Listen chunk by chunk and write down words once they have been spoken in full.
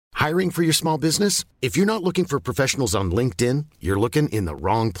Hiring for your small business? If you're not looking for professionals on LinkedIn, you're looking in the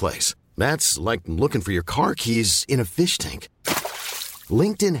wrong place. That's like looking for your car keys in a fish tank.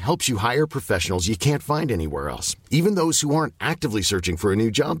 LinkedIn helps you hire professionals you can't find anywhere else, even those who aren't actively searching for a new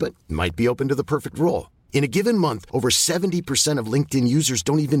job but might be open to the perfect role. In a given month, over 70% of LinkedIn users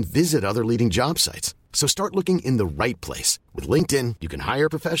don't even visit other leading job sites. So start looking in the right place. With LinkedIn, you can hire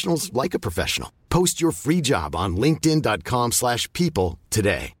professionals like a professional. Post your free job on linkedin.com/people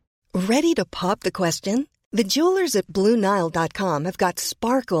today. Ready to pop the question? The jewelers at BlueNile.com have got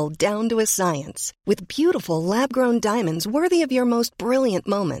sparkle down to a science with beautiful lab-grown diamonds worthy of your most brilliant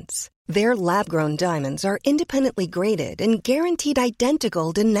moments. Their lab-grown diamonds are independently graded and guaranteed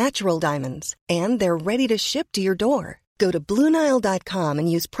identical to natural diamonds, and they're ready to ship to your door. Go to BlueNile.com and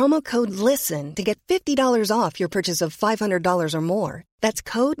use promo code LISTEN to get $50 off your purchase of $500 or more. That's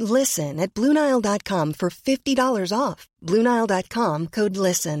code LISTEN at BlueNile.com for $50 off. BlueNile.com, code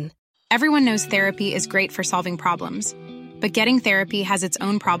LISTEN. Everyone knows therapy is great for solving problems, but getting therapy has its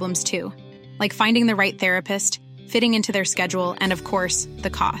own problems too, like finding the right therapist, fitting into their schedule, and of course, the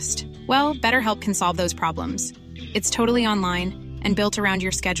cost. Well, BetterHelp can solve those problems. It's totally online and built around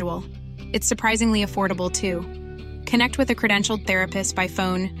your schedule. It's surprisingly affordable too. Connect with a credentialed therapist by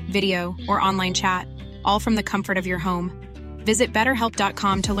phone, video, or online chat, all from the comfort of your home. Visit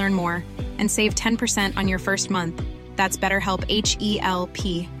BetterHelp.com to learn more and save 10% on your first month. That's BetterHelp,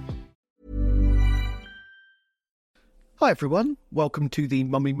 H-E-L-P. Hi everyone, welcome to the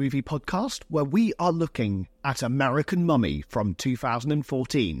Mummy Movie Podcast, where we are looking at American Mummy from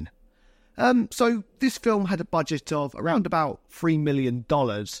 2014. So this film had a budget of around about $3 million,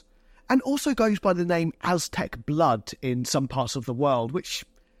 and also goes by the name Aztec Blood in some parts of the world, which,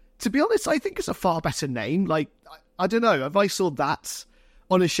 to be honest, I think is a far better name. Like, I don't know, if I saw that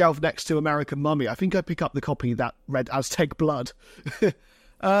on a shelf next to American Mummy, I think I'd pick up the copy that read Aztec Blood.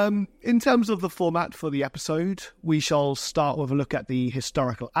 In terms of the format for the episode, we shall start with a look at the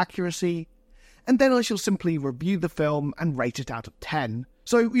historical accuracy, and then I shall simply review the film and rate it out of 10.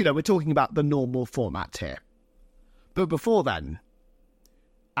 So, we're talking about the normal format here. But before then,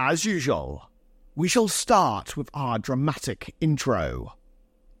 as usual, we shall start with our dramatic intro.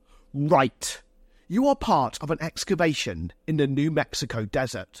 Right, you are part of an excavation in the New Mexico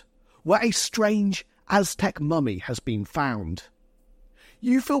desert, where a strange Aztec mummy has been found.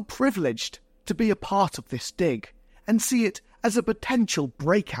 You feel privileged to be a part of this dig and see it as a potential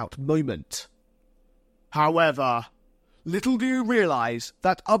breakout moment. However, little do you realise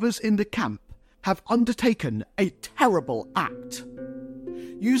that others in the camp have undertaken a terrible act.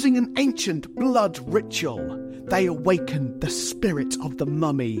 Using an ancient blood ritual, they awaken the spirit of the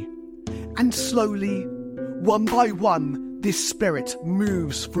mummy. And slowly, one by one, this spirit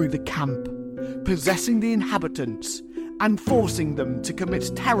moves through the camp, possessing the inhabitants and forcing them to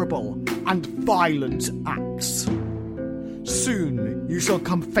commit terrible and violent acts. Soon you shall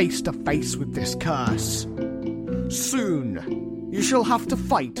come face to face with this curse. Soon you shall have to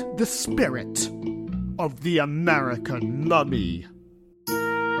fight the spirit of the American Mummy.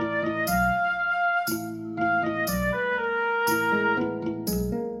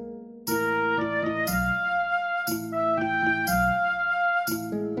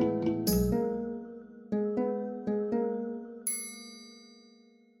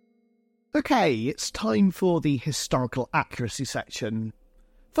 Okay, it's time for the historical accuracy section.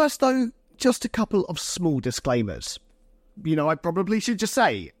 First though, just a couple of small disclaimers. I probably should just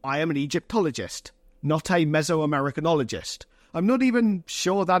say, I am an Egyptologist, not a Mesoamericanologist. I'm not even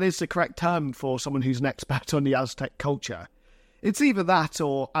sure that is the correct term for someone who's an expert on the Aztec culture. It's either that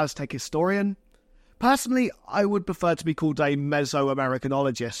or Aztec historian. Personally, I would prefer to be called a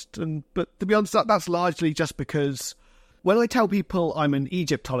Mesoamericanologist, but to be honest, that's largely just because when I tell people I'm an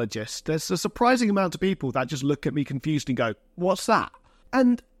Egyptologist, there's a surprising amount of people that just look at me confused and go, what's that?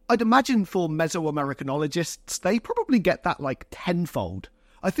 And I'd imagine for Mesoamericanologists, they probably get that like tenfold.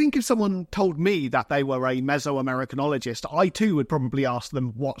 I think if someone told me that they were a Mesoamericanologist, I too would probably ask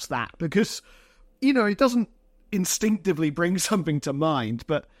them, what's that? Because, it doesn't instinctively bring something to mind,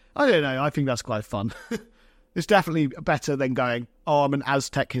 but I don't know, I think that's quite fun. It's definitely better than going, oh, I'm an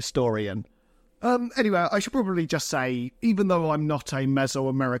Aztec historian. Anyway, I should probably just say, even though I'm not a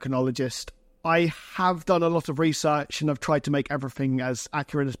Mesoamericanologist, I have done a lot of research and I've tried to make everything as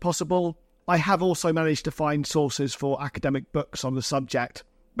accurate as possible. I have also managed to find sources for academic books on the subject,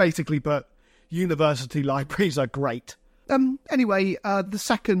 basically, but university libraries are great. Anyway, the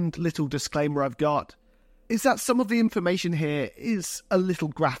second little disclaimer I've got is that some of the information here is a little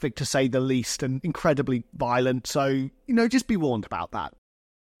graphic to say the least and incredibly violent, so, just be warned about that.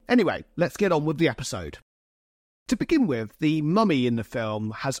 Anyway, let's get on with the episode. To begin with, the mummy in the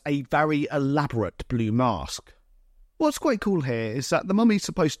film has a very elaborate blue mask. What's quite cool here is that the mummy's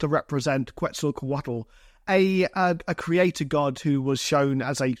supposed to represent Quetzalcoatl, a creator god who was shown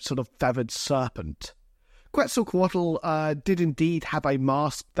as a sort of feathered serpent. Quetzalcoatl did indeed have a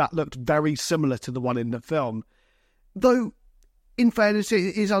mask that looked very similar to the one in the film, though, in fairness,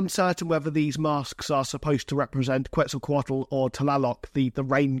 it is uncertain whether these masks are supposed to represent Quetzalcoatl or Tlaloc, the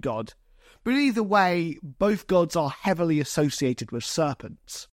rain god. But either way, both gods are heavily associated with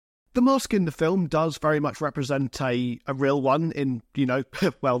serpents. The mask in the film does very much represent a real one in,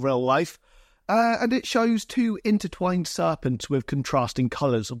 real life. And it shows two intertwined serpents with contrasting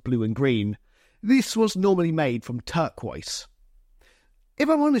colours of blue and green. This was normally made from turquoise. If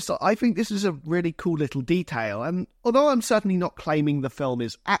I'm honest, I think this is a really cool little detail, and although I'm certainly not claiming the film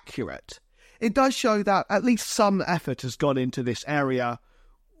is accurate, it does show that at least some effort has gone into this area,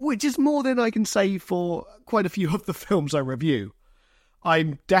 which is more than I can say for quite a few of the films I review.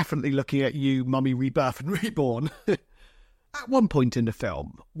 I'm definitely looking at you, Mummy Rebirth and Reborn. At one point in the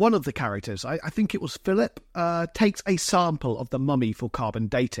film, one of the characters, I think it was Philip, takes a sample of the mummy for carbon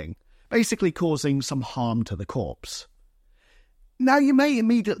dating, basically causing some harm to the corpse. Now, you may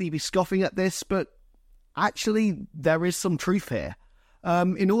immediately be scoffing at this, but actually there is some truth here.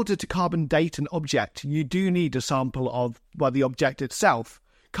 In order to carbon date an object, you do need a sample of, the object itself.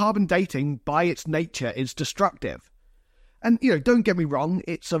 Carbon dating, by its nature, is destructive. And, don't get me wrong,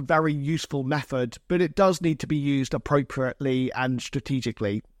 it's a very useful method, but it does need to be used appropriately and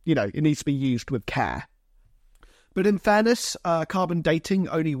strategically. It needs to be used with care. But in fairness, carbon dating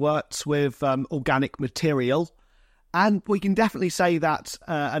only works with organic material, and we can definitely say that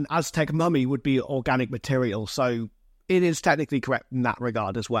an Aztec mummy would be organic material, so it is technically correct in that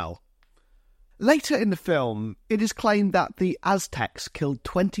regard as well. Later in the film, it is claimed that the Aztecs killed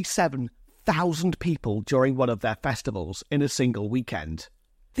 27,000 people during one of their festivals in a single weekend.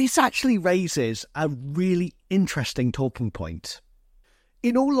 This actually raises a really interesting talking point.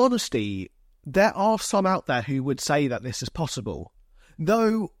 In all honesty, there are some out there who would say that this is possible,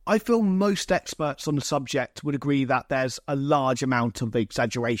 though I feel most experts on the subject would agree that there's a large amount of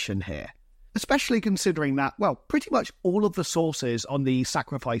exaggeration here. Especially considering that, pretty much all of the sources on these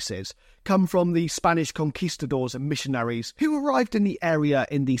sacrifices come from the Spanish conquistadors and missionaries who arrived in the area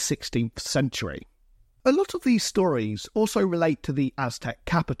in the 16th century. A lot of these stories also relate to the Aztec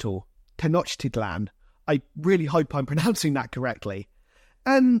capital, Tenochtitlan. I really hope I'm pronouncing that correctly.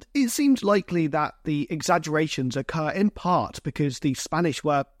 And it seems likely that the exaggerations occur in part because the Spanish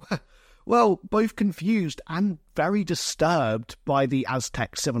were, both confused and very disturbed by the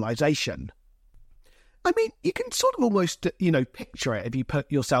Aztec civilization. I mean, you can sort of almost, picture it if you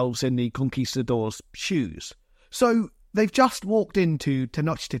put yourselves in the conquistadors' shoes. So they've just walked into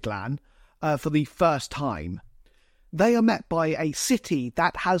Tenochtitlan for the first time. They are met by a city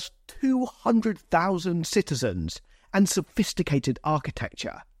that has 200,000 citizens and sophisticated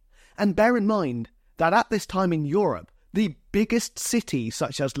architecture. And bear in mind that at this time in Europe, the biggest cities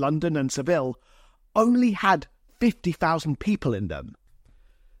such as London and Seville only had 50,000 people in them.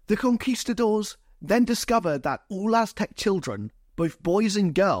 The conquistadors then discovered that all Aztec children, both boys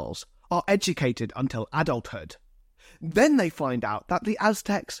and girls, are educated until adulthood. Then they find out that the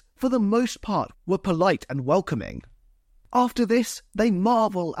Aztecs, for the most part, were polite and welcoming. After this, they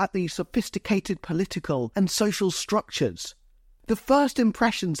marvel at the sophisticated political and social structures. The first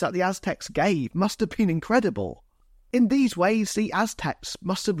impressions that the Aztecs gave must have been incredible. In these ways, the Aztecs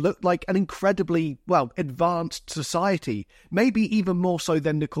must have looked like an incredibly, advanced society, maybe even more so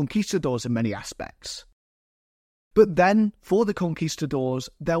than the conquistadors in many aspects. But then, for the conquistadors,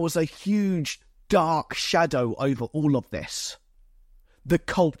 there was a huge, dark shadow over all of this. The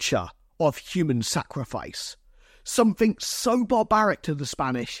culture of human sacrifice. Something so barbaric to the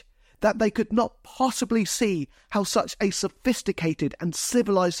Spanish that they could not possibly see how such a sophisticated and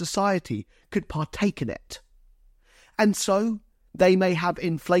civilized society could partake in it. And so, they may have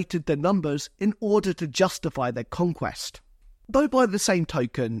inflated the numbers in order to justify their conquest. Though by the same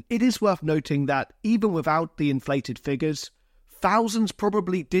token, it is worth noting that even without the inflated figures, thousands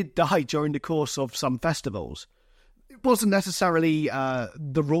probably did die during the course of some festivals. It wasn't necessarily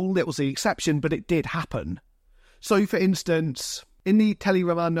the rule, it was the exception, but it did happen. So, for instance, in the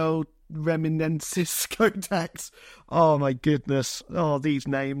Teleriano Reminensis Codex, oh my goodness, these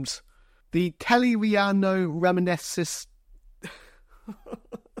names. The Teleriano Reminensis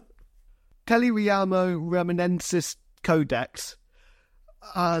Codex,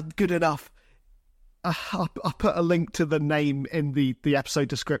 good enough. I'll put a link to the name in the episode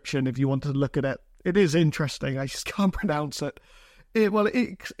description if you want to look at it. It is interesting, I just can't pronounce it.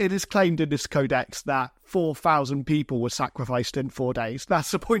 It is claimed in this codex that 4,000 people were sacrificed in 4 days.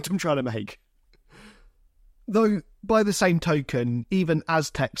 That's the point I'm trying to make. Though, by the same token, even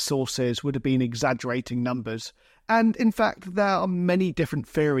Aztec sources would have been exaggerating numbers. And in fact, there are many different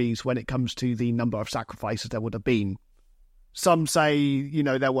theories when it comes to the number of sacrifices there would have been. Some say,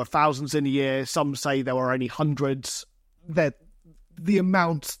 there were thousands in a year. Some say there were only hundreds. The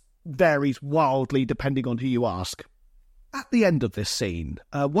amount varies wildly depending on who you ask. At the end of this scene,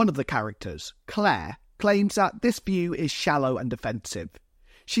 one of the characters, Claire, claims that this view is shallow and offensive.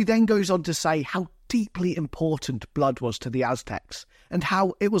 She then goes on to say how deeply important blood was to the Aztecs, and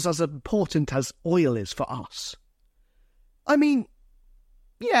how it was as important as oil is for us. I mean,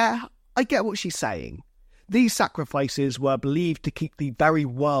 yeah, I get what she's saying. These sacrifices were believed to keep the very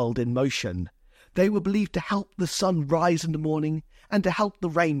world in motion. They were believed to help the sun rise in the morning and to help the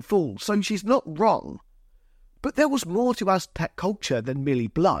rain fall, so she's not wrong. But there was more to Aztec culture than merely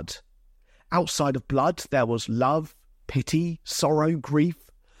blood. Outside of blood, there was love, pity, sorrow, grief,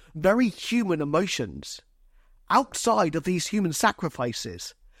 very human emotions. Outside of these human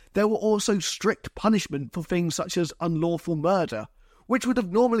sacrifices, there were also strict punishment for things such as unlawful murder, which would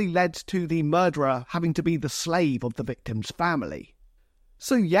have normally led to the murderer having to be the slave of the victim's family.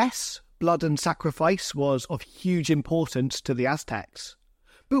 So yes, blood and sacrifice was of huge importance to the Aztecs.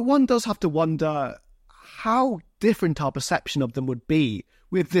 But one does have to wonder how different our perception of them would be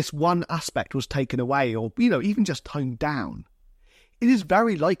if this one aspect was taken away or, even just toned down. It is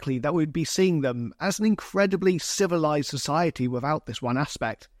very likely that we'd be seeing them as an incredibly civilized society without this one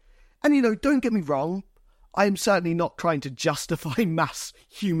aspect. And, don't get me wrong, I am certainly not trying to justify mass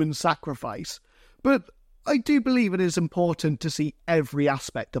human sacrifice, but I do believe it is important to see every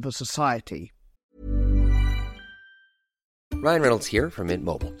aspect of a society. Ryan Reynolds here from Mint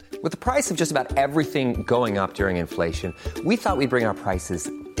Mobile. With the price of just about everything going up during inflation, we thought we'd bring our prices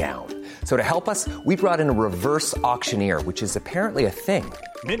down. So to help us, we brought in a reverse auctioneer, which is apparently a thing.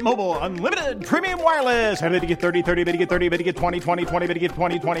 Mint Mobile Unlimited Premium Wireless. How to get 30, 30, bit to get 30, bit to get 20, 20, 20, bit to get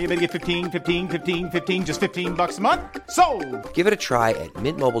 20, 20, bit to get 15, 15, 15, 15, just $15 a month? Sold! Give it a try at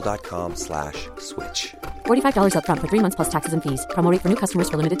mintmobile.com/switch. $45 up front for 3 months plus taxes and fees. Promo rate for new customers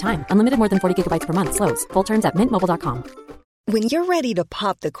for limited time. Unlimited more than 40 gigabytes per month. Slows full terms at mintmobile.com. When you're ready to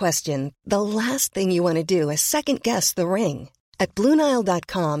pop the question, the last thing you want to do is second-guess the ring. At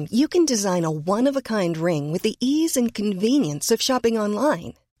BlueNile.com, you can design a one-of-a-kind ring with the ease and convenience of shopping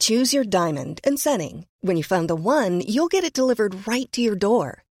online. Choose your diamond and setting. When you find the one, you'll get it delivered right to your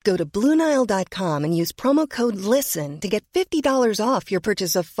door. Go to BlueNile.com and use promo code LISTEN to get $50 off your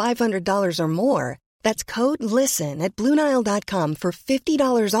purchase of $500 or more. That's code LISTEN at BlueNile.com for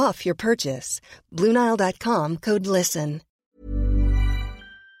 $50 off your purchase. BlueNile.com, code LISTEN.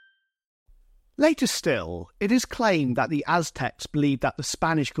 Later still, it is claimed that the Aztecs believed that the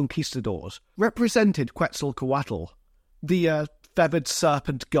Spanish conquistadors represented Quetzalcoatl, the feathered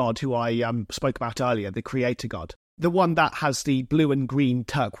serpent god who I spoke about earlier, the creator god, the one that has the blue and green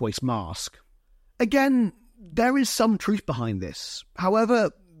turquoise mask. Again, there is some truth behind this. However,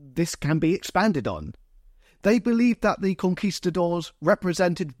 this can be expanded on. They believed that the conquistadors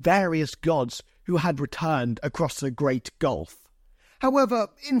represented various gods who had returned across the Great Gulf. However,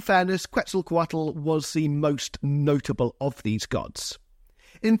 in fairness, Quetzalcoatl was the most notable of these gods.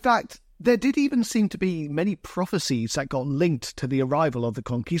 In fact, there did even seem to be many prophecies that got linked to the arrival of the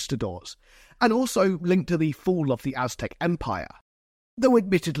conquistadors, and also linked to the fall of the Aztec Empire, though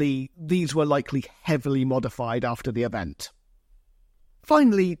admittedly these were likely heavily modified after the event.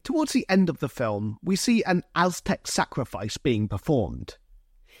 Finally, towards the end of the film, we see an Aztec sacrifice being performed.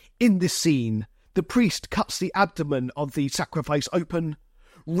 In this scene, the priest cuts the abdomen of the sacrifice open,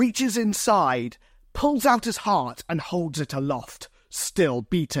 reaches inside, pulls out his heart and holds it aloft, still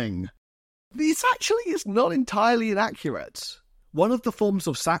beating. This actually is not entirely inaccurate. One of the forms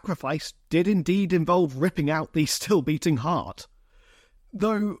of sacrifice did indeed involve ripping out the still beating heart.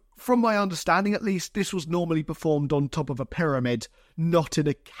 Though, from my understanding at least, this was normally performed on top of a pyramid, not in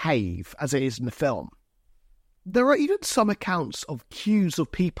a cave, as it is in the film. There are even some accounts of queues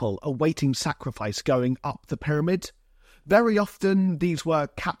of people awaiting sacrifice going up the pyramid. Very often these were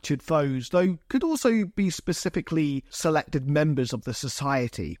captured foes, though could also be specifically selected members of the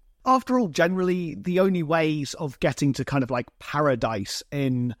society. After all, generally, the only ways of getting to kind of like paradise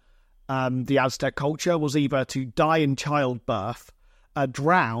in the Aztec culture was either to die in childbirth,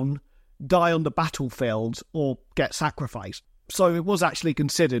 drown, die on the battlefield, or get sacrificed. So it was actually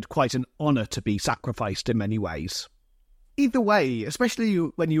considered quite an honour to be sacrificed in many ways. Either way, especially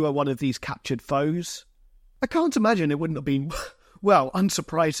when you were one of these captured foes, I can't imagine it wouldn't have been, well,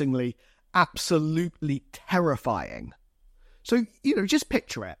 unsurprisingly, absolutely terrifying. So, just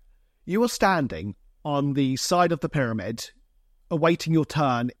picture it. You are standing on the side of the pyramid, awaiting your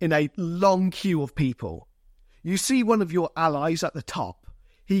turn in a long queue of people. You see one of your allies at the top.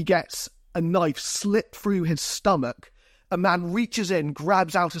 He gets a knife slipped through his stomach. A man reaches in,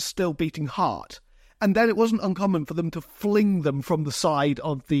 grabs out a still beating heart. And then it wasn't uncommon for them to fling them from the side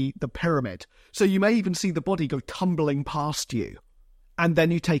of the pyramid. So you may even see the body go tumbling past you. And then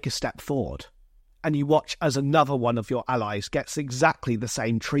you take a step forward. And you watch as another one of your allies gets exactly the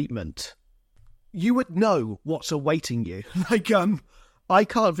same treatment. You would know what's awaiting you. I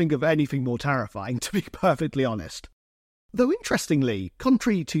can't think of anything more terrifying, to be perfectly honest. Though interestingly,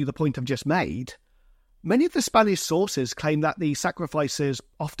 contrary to the point I've just made, many of the Spanish sources claim that the sacrifices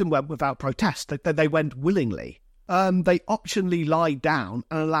often went without protest, that they went willingly. They optionally lied down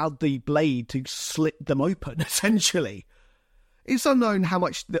and allowed the blade to slit them open, essentially. It's unknown how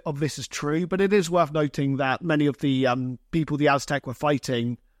much of this is true, but it is worth noting that many of the people the Aztec were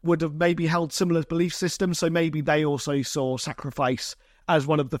fighting would have maybe held similar belief systems, so maybe they also saw sacrifice as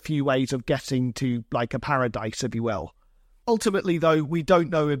one of the few ways of getting to, like, a paradise, if you will. Ultimately, though, we don't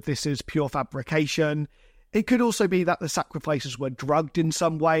know if this is pure fabrication. It could also be that the sacrifices were drugged in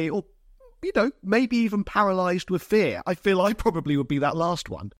some way, or, maybe even paralysed with fear. I feel I probably would be that last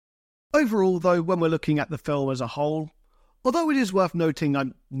one. Overall, though, when we're looking at the film as a whole, although it is worth noting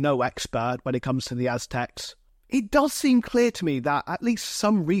I'm no expert when it comes to the Aztecs, it does seem clear to me that at least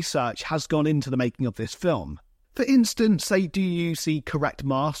some research has gone into the making of this film. For instance, they do use the correct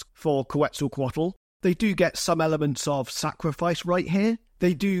mask for Quetzalcoatl. They do get some elements of sacrifice right here.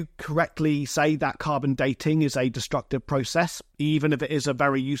 They do correctly say that carbon dating is a destructive process, even if it is a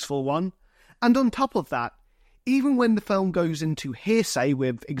very useful one. And on top of that, even when the film goes into hearsay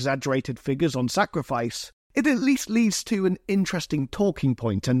with exaggerated figures on sacrifice, it at least leads to an interesting talking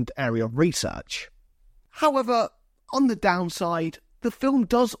point and area of research. However, on the downside, the film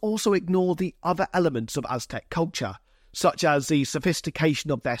does also ignore the other elements of Aztec culture, such as the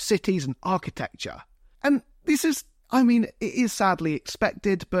sophistication of their cities and architecture. And this is, it is sadly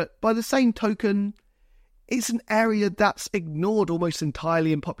expected, but by the same token, it's an area that's ignored almost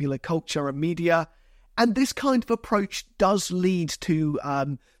entirely in popular culture and media, and this kind of approach does lead to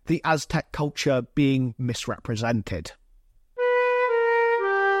the Aztec culture being misrepresented.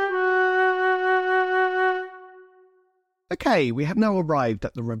 Okay, we have now arrived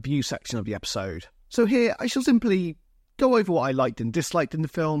at the review section of the episode. So here, I shall simply go over what I liked and disliked in the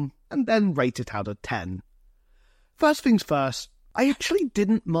film, and then rate it out of 10. First things first, I actually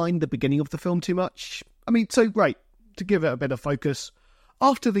didn't mind the beginning of the film too much. To give it a bit of focus,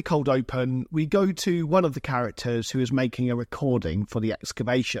 after the cold open, we go to one of the characters who is making a recording for the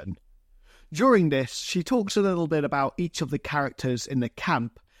excavation. During this, she talks a little bit about each of the characters in the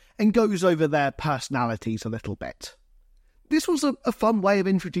camp, and goes over their personalities a little bit. This was a fun way of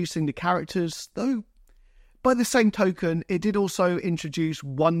introducing the characters, though by the same token, it did also introduce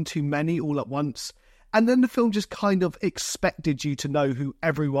one too many all at once, and then the film just kind of expected you to know who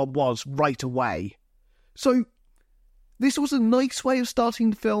everyone was right away. So, this was a nice way of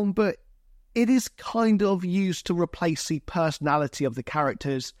starting the film, but it is kind of used to replace the personality of the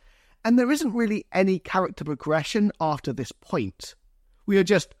characters, and there isn't really any character progression after this point. We are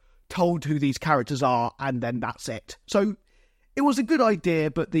just told who these characters are, and then that's it. So, it was a good idea,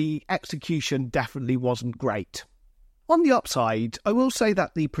 but the execution definitely wasn't great. On the upside, I will say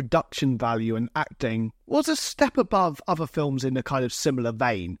that the production value and acting was a step above other films in a kind of similar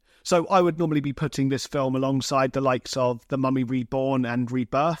vein. So I would normally be putting this film alongside the likes of The Mummy Reborn and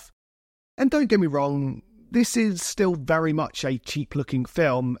Rebirth. And don't get me wrong, this is still very much a cheap-looking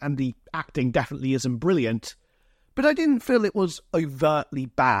film, and the acting definitely isn't brilliant, but I didn't feel it was overtly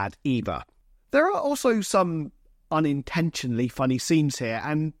bad either. There are also some unintentionally funny scenes here,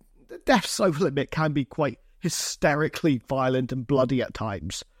 and the deaths, I will admit, can be quite hysterically violent and bloody at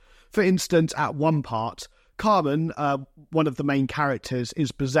times. For instance, at one part, Carmen, one of the main characters,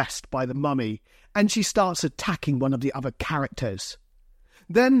 is possessed by the mummy, and she starts attacking one of the other characters.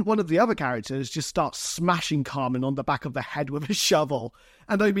 Then one of the other characters just starts smashing Carmen on the back of the head with a shovel.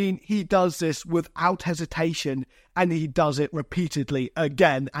 And he does this without hesitation, and he does it repeatedly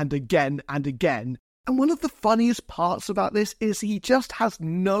again and again and again. And one of the funniest parts about this is he just has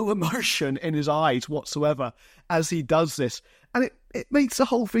no emotion in his eyes whatsoever as he does this. And it makes the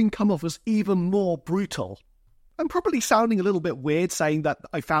whole thing come off as even more brutal. I'm probably sounding a little bit weird saying that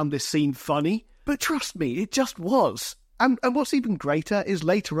I found this scene funny, but trust me, it just was. And what's even greater is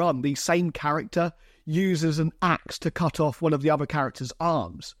later on, the same character uses an axe to cut off one of the other character's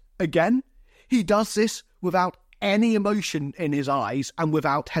arms. Again, he does this without any emotion in his eyes and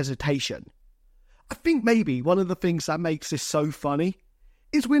without hesitation. I think maybe one of the things that makes this so funny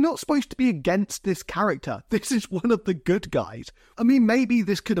is we're not supposed to be against this character. This is one of the good guys. I mean, maybe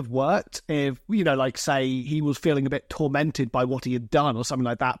this could have worked if, like, say, he was feeling a bit tormented by what he had done or something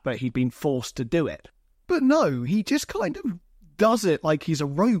like that, but he'd been forced to do it. But no, he just kind of does it like he's a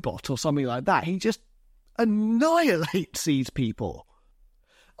robot or something like that. He just annihilates these people.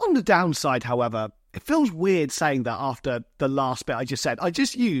 On the downside, however, it feels weird saying that after the last bit I just said. I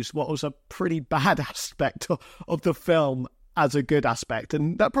just used what was a pretty bad aspect of the film as a good aspect,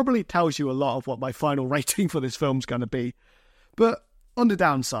 and that probably tells you a lot of what my final rating for this film's going to be. But on the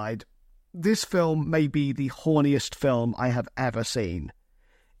downside, this film may be the horniest film I have ever seen.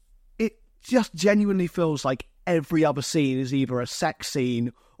 It just genuinely feels like every other scene is either a sex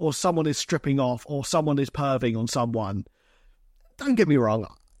scene, or someone is stripping off, or someone is perving on someone. Don't get me wrong.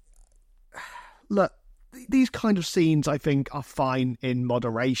 Look, these kind of scenes, I think, are fine in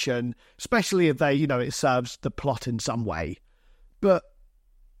moderation, especially if they, it serves the plot in some way. But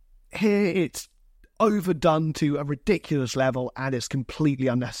here it's overdone to a ridiculous level, and it's completely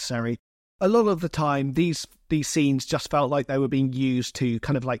unnecessary. A lot of the time, these scenes just felt like they were being used to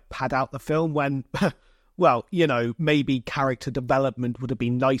kind of like pad out the film when, well, maybe character development would have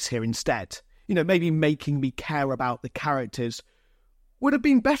been nice here instead. Maybe making me care about the characters would have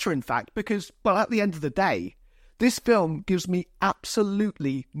been better, in fact, because, well, at the end of the day, this film gives me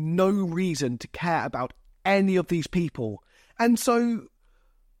absolutely no reason to care about any of these people. And so,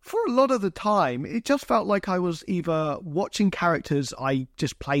 for a lot of the time, it just felt like I was either watching characters I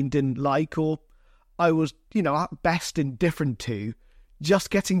just plain didn't like, or I was, at best indifferent to,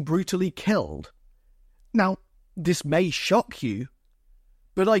 just getting brutally killed. Now, this may shock you,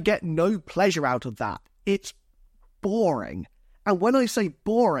 but I get no pleasure out of that. It's boring. And when I say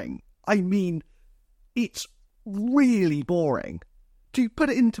boring, I mean it's really boring. To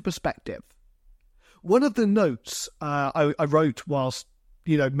put it into perspective, one of the notes I wrote whilst,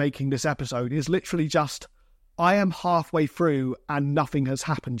 making this episode is literally just, I am halfway through and nothing has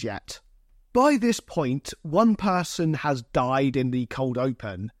happened yet. By this point, one person has died in the cold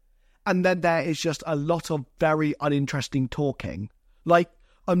open, and then there is just a lot of very uninteresting talking. Like,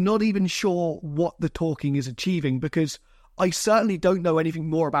 I'm not even sure what the talking is achieving, because I certainly don't know anything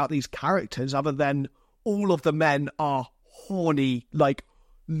more about these characters other than all of the men are horny, like,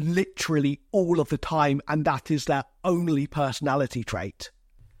 literally all of the time, and that is their only personality trait.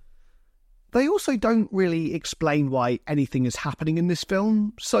 They also don't really explain why anything is happening in this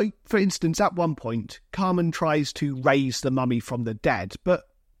film. So, for instance, at one point, Carmen tries to raise the mummy from the dead, but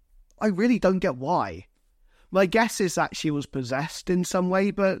I really don't get why. My guess is that she was possessed in some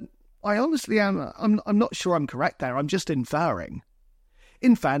way, but I honestly am. I'm not sure I'm correct there. I'm just inferring.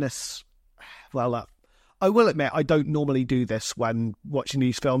 In fairness, well, I will admit I don't normally do this when watching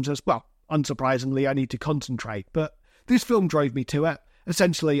these films, as well. Unsurprisingly, I need to concentrate, but this film drove me to it.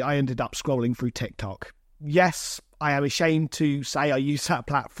 Essentially, I ended up scrolling through TikTok. Yes, I am ashamed to say I use that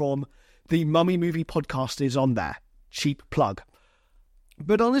platform. The Mummy Movie Podcast is on there. Cheap plug.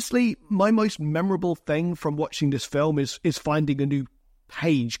 But honestly, my most memorable thing from watching this film is finding a new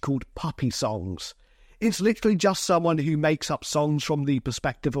page called Puppy Songs. It's literally just someone who makes up songs from the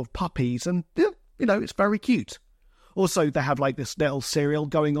perspective of puppies, and, it's very cute. Also, they have like this little serial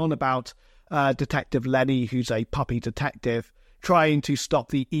going on about Detective Lenny, who's a puppy detective, trying to stop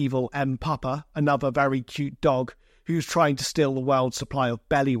the evil M. Papa, another very cute dog, who's trying to steal the world's supply of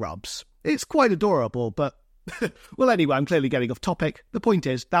belly rubs. It's quite adorable, but well, anyway, I'm clearly getting off topic. The point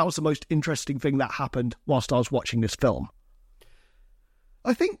is, that was the most interesting thing that happened whilst I was watching this film.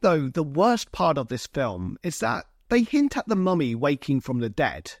 I think, though, the worst part of this film is that they hint at the mummy waking from the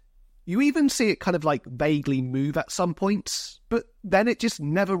dead. You even see it kind of like vaguely move at some points, but then it just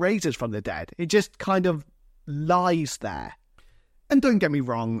never raises from the dead. It just kind of lies there. And don't get me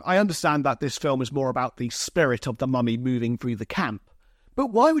wrong, I understand that this film is more about the spirit of the mummy moving through the camp. But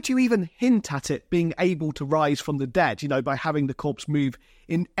why would you even hint at it being able to rise from the dead, by having the corpse move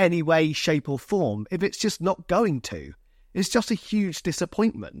in any way, shape or form, if it's just not going to? It's just a huge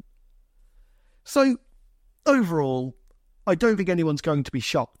disappointment. So, overall, I don't think anyone's going to be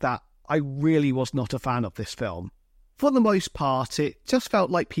shocked that I really was not a fan of this film. For the most part, it just felt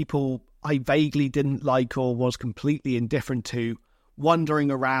like people I vaguely didn't like or was completely indifferent to,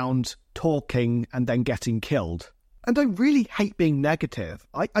 wandering around, talking, and then getting killed. And I really hate being negative.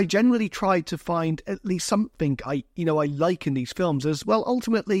 I generally try to find at least something I like in these films, as well.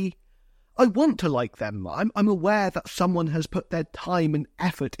 Ultimately, I want to like them. I'm aware that someone has put their time and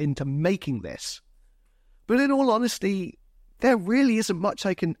effort into making this. But in all honesty, there really isn't much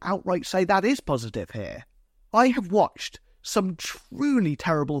I can outright say that is positive here. I have watched some truly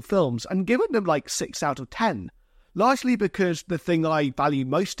terrible films and given them like 6 out of 10, largely because the thing I value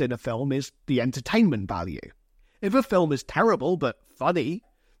most in a film is the entertainment value. If a film is terrible but funny,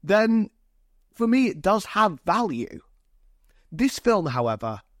 then for me it does have value. This film,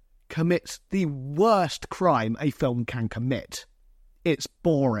 however, commits the worst crime a film can commit. It's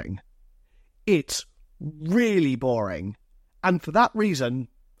boring. It's really boring. And for that reason,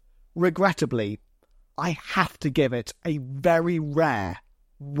 regrettably, I have to give it a very rare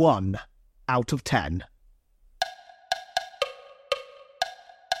 1 out of 10.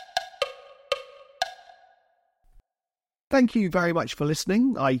 Thank you very much for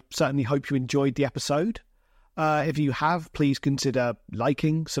listening. I certainly hope you enjoyed the episode. If you have, please consider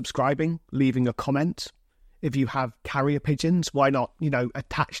liking, subscribing, leaving a comment. If you have carrier pigeons, why not,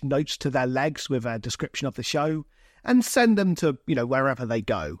 attach notes to their legs with a description of the show and send them to, wherever they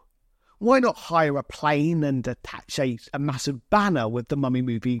go. Why not hire a plane and attach a massive banner with the Mummy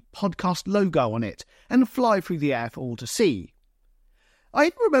Movie podcast logo on it and fly through the air for all to see?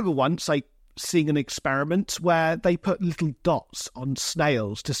 I remember once seeing an experiment where they put little dots on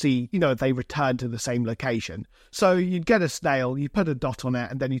snails to see, if they return to the same location. So you'd get a snail, you put a dot on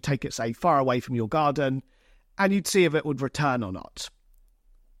it, and then you take it, say, far away from your garden, and you'd see if it would return or not.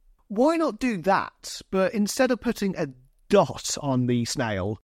 Why not do that? But instead of putting a dot on the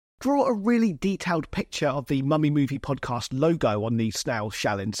snail, draw a really detailed picture of the Mummy Movie podcast logo on the snail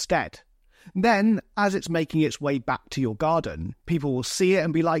shell instead. Then, as it's making its way back to your garden, people will see it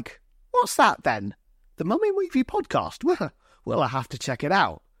and be like, "What's that then? The Mummy Movie podcast? Well, I have to check it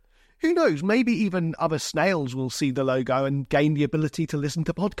out." Who knows, maybe even other snails will see the logo and gain the ability to listen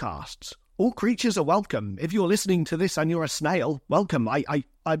to podcasts. All creatures are welcome. If you're listening to this and you're a snail, welcome.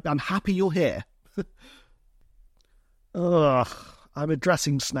 I'm happy you're here. Ugh, I'm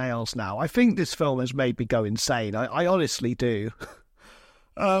addressing snails now. I think this film has made me go insane. I honestly do.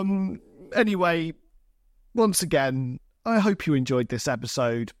 Anyway, once again, I hope you enjoyed this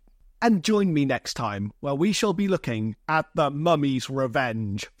episode. And join me next time, where we shall be looking at The Mummy's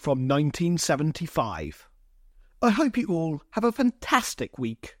Revenge from 1975. I hope you all have a fantastic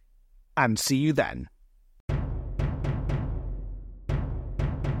week, and see you then.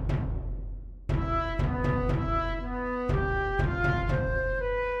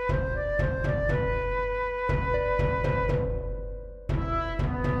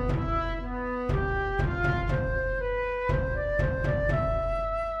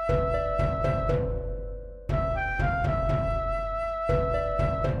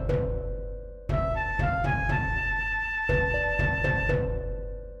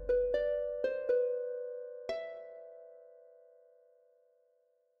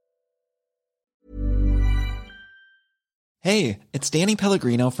 Hey, it's Danny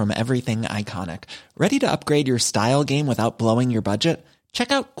Pellegrino from Everything Iconic. Ready to upgrade your style game without blowing your budget?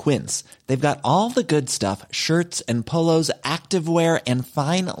 Check out Quince. They've got all the good stuff, shirts and polos, activewear, and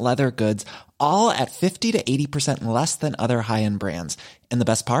fine leather goods, all at 50 to 80% less than other high-end brands. And the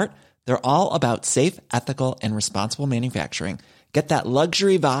best part? They're all about safe, ethical, and responsible manufacturing. Get that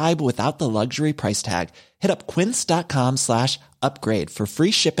luxury vibe without the luxury price tag. Hit up quince.com/upgrade for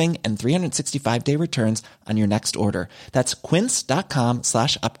free shipping and 365-day returns on your next order. That's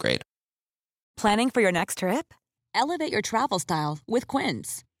quince.com/upgrade. Planning for your next trip? Elevate your travel style with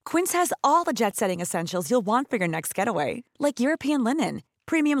Quince. Quince has all the jet-setting essentials you'll want for your next getaway, like European linen,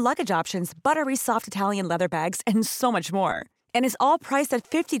 premium luggage options, buttery soft Italian leather bags, and so much more. And is all priced at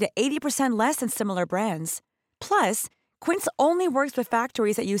 50 to 80% less than similar brands. Plus, Quince only works with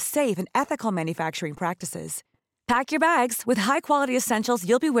factories that use safe and ethical manufacturing practices. Pack your bags with high-quality essentials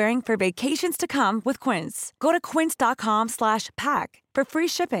you'll be wearing for vacations to come with Quince. Go to quince.com/pack for free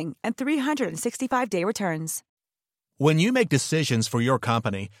shipping and 365-day returns. When you make decisions for your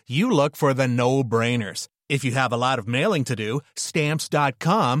company, you look for the no-brainers. If you have a lot of mailing to do,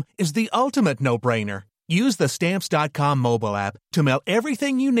 Stamps.com is the ultimate no-brainer. Use the Stamps.com mobile app to mail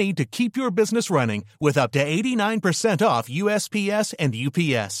everything you need to keep your business running with up to 89% off USPS and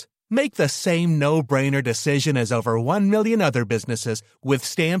UPS. Make the same no-brainer decision as over 1 million other businesses with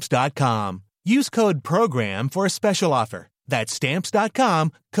Stamps.com. Use code PROGRAM for a special offer. That's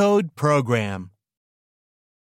Stamps.com, code PROGRAM.